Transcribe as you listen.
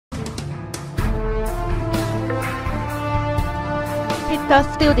The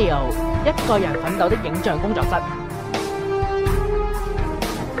Studio 一個人奮鬥的影像工作室。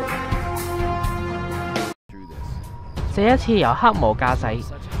這一次由黑毛駕駛，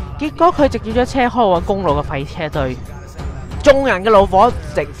結果佢直接將車開往公路嘅廢車堆，眾人嘅怒火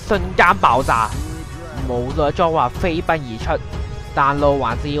直瞬間爆炸，無奈裝話飛奔而出，但路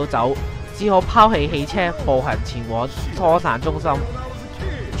還是要走，只好拋棄汽車步行前往疏散中心，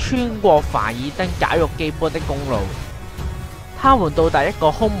穿過凡爾登絞肉機般的公路。他們到達一個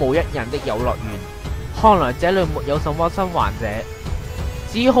空無一人的遊樂園，看來這裏沒有什麼生還者，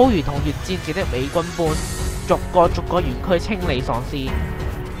只好如同越戰時的美軍般，逐個園區清理喪屍。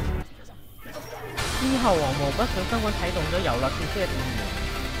之後黃毛不小心咁啟動咗遊樂設施嘅電源，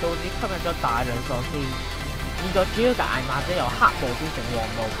導致吸引咗大量喪屍。現在主要嘅挨罵者由黑毛變成黃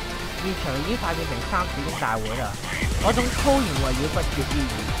毛，現場已經快變成三子宮大會啦。嗰種粗言穢語不絕於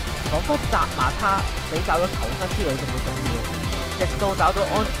耳，仿佛責罵他比找到囚室之類仲會重要。直到找到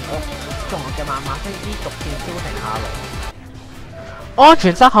安全屋，眾人嘅謾罵聲之逐漸消停下來。安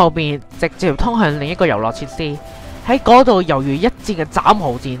全室後面直接通向另一個遊樂設施，喺嗰度猶如一戰嘅斬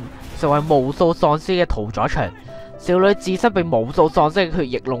豪戰，成為無數喪屍嘅屠宰場。少女自身被無數喪屍嘅血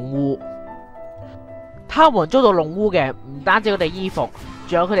液弄污，他們遭到弄污嘅唔單止佢哋衣服，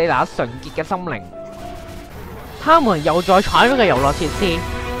仲有佢哋那純潔嘅心靈。他們又再闖入嘅遊樂設施，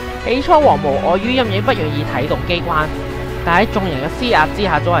起初黃毛礙於陰影不願意啟動機關。但喺眾人嘅施壓之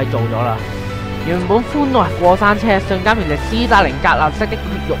下，都係做咗啦。原本歡樂過山車，瞬間變成斯大林格勒式的血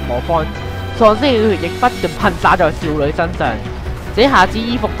肉模範，喪屍嘅血液不斷噴灑在少女身上。這下子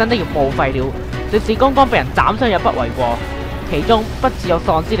衣服真的要報廢了，就是剛剛被人斬傷也不為過。其中不只有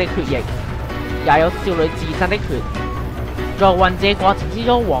喪屍的血液，也有少女自身的血。在混戰過程之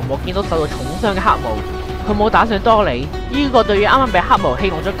中，黃毛見到受到重傷嘅黑毛，佢冇打算多理。呢個對於啱啱被黑毛戲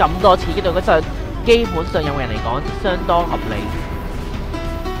弄咗咁多次嘅對佢身，基本上有人嚟講相當合理。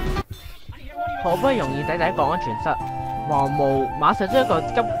好不容易抵達一個安全室，黃毛馬上將一個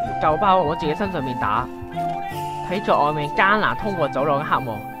急救包往自己身上面打。睇在外面艱難通過走廊嘅黑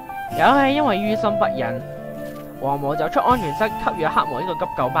毛，也係因為於心不忍，黃毛就出安全室給予黑毛呢個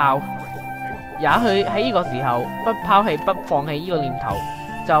急救包。也許喺呢個時候，不拋棄不放棄呢個念頭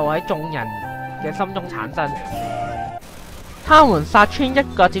就喺眾人嘅心中產生。他們殺穿一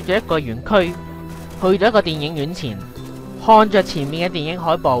個接住一個園區，去到一個電影院前，看着前面嘅電影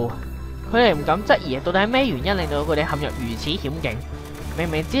海報，佢哋唔敢質疑到底係咩原因令到佢哋陷入如此險境。明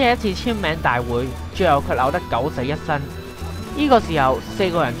明只係一次簽名大會，最後卻鬧得九死一生。呢個時候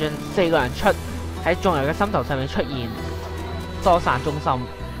，4個人進4個人出，喺眾人嘅心頭上面出現，疏散中心，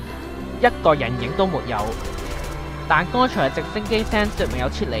一個人影都沒有。但剛才嘅直升機聲說明有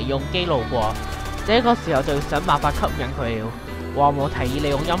撤離用機路過，這個時候就要想辦法吸引佢了。黃毛提議利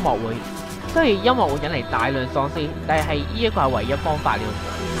用音樂會。雖然音樂會引嚟大量喪屍，但係呢一個係唯一方法了。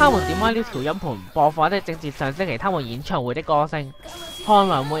他們點開呢條音盤，播放的正是上星期他們演唱會的歌聲。看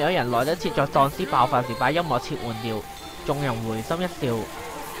來沒有人來得切在喪屍爆發時把音樂切換掉，眾人回心一笑，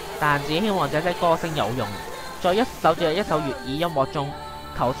但只希望這些歌聲有用。在一首接一首粵語音樂中，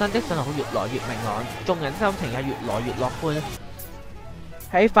求生的信號越來越明朗，眾人心情也越來越樂觀。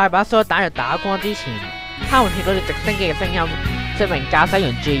喺快把所有彈藥打光之前，他們聽到了直升機嘅聲音，證明駕駛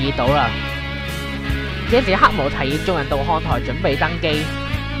員注意到啦。這時黑毛提議眾人到看台準備登機，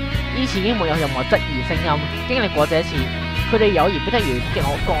以前已經沒有任何質疑聲音。經歷過這次，佢哋友誼變得如鋼鐵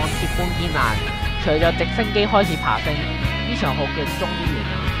般堅硬。隨着直升機開始爬升，呢場浩劫終於完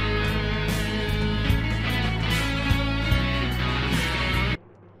啦。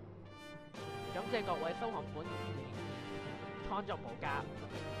感謝各位收看本期電影，創作無價，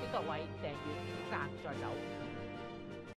請各位訂閱、讚再走。